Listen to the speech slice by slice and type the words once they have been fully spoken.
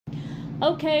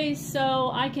Okay,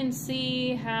 so I can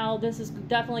see how this is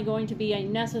definitely going to be a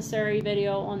necessary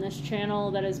video on this channel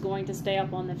that is going to stay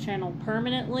up on the channel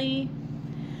permanently.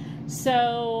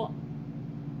 So,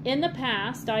 in the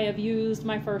past, I have used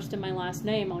my first and my last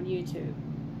name on YouTube.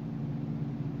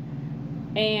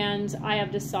 And I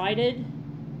have decided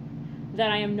that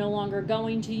I am no longer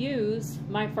going to use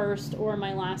my first or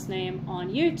my last name on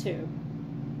YouTube.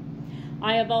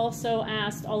 I have also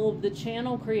asked all of the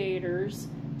channel creators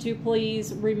to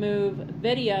please remove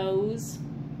videos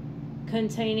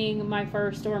containing my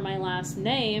first or my last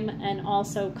name, and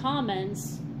also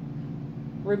comments,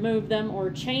 remove them or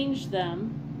change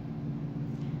them.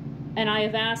 And I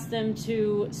have asked them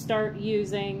to start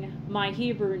using my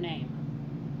Hebrew name.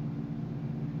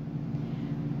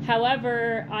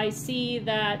 However, I see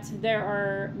that there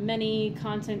are many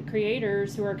content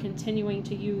creators who are continuing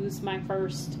to use my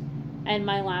first and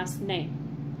my last name.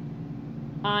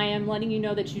 I am letting you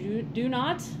know that you do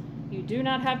not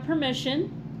have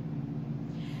permission,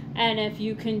 and if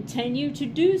you continue to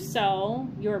do so,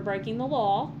 you're breaking the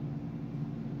law,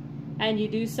 and you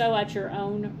do so at your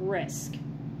own risk.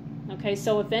 Okay,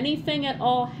 so if anything at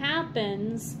all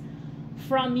happens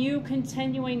from you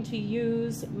continuing to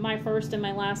use my first and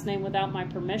my last name without my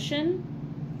permission,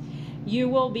 you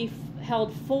will be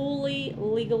held fully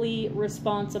legally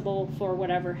responsible for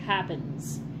whatever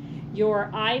happens.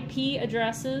 Your IP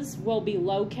addresses will be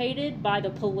located by the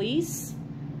police,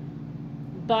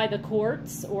 by the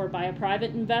courts, or by a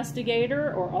private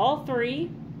investigator, or all three.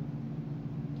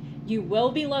 You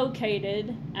will be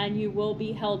located, and you will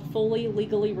be held fully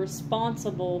legally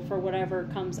responsible for whatever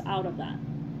comes out of that.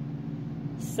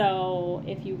 So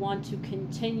if you want to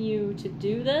continue to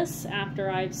do this after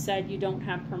I've said you don't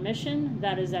have permission,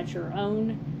 that is at your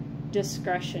own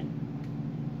discretion.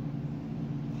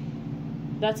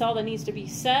 That's all that needs to be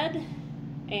said,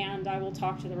 and I will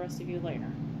talk to the rest of you later.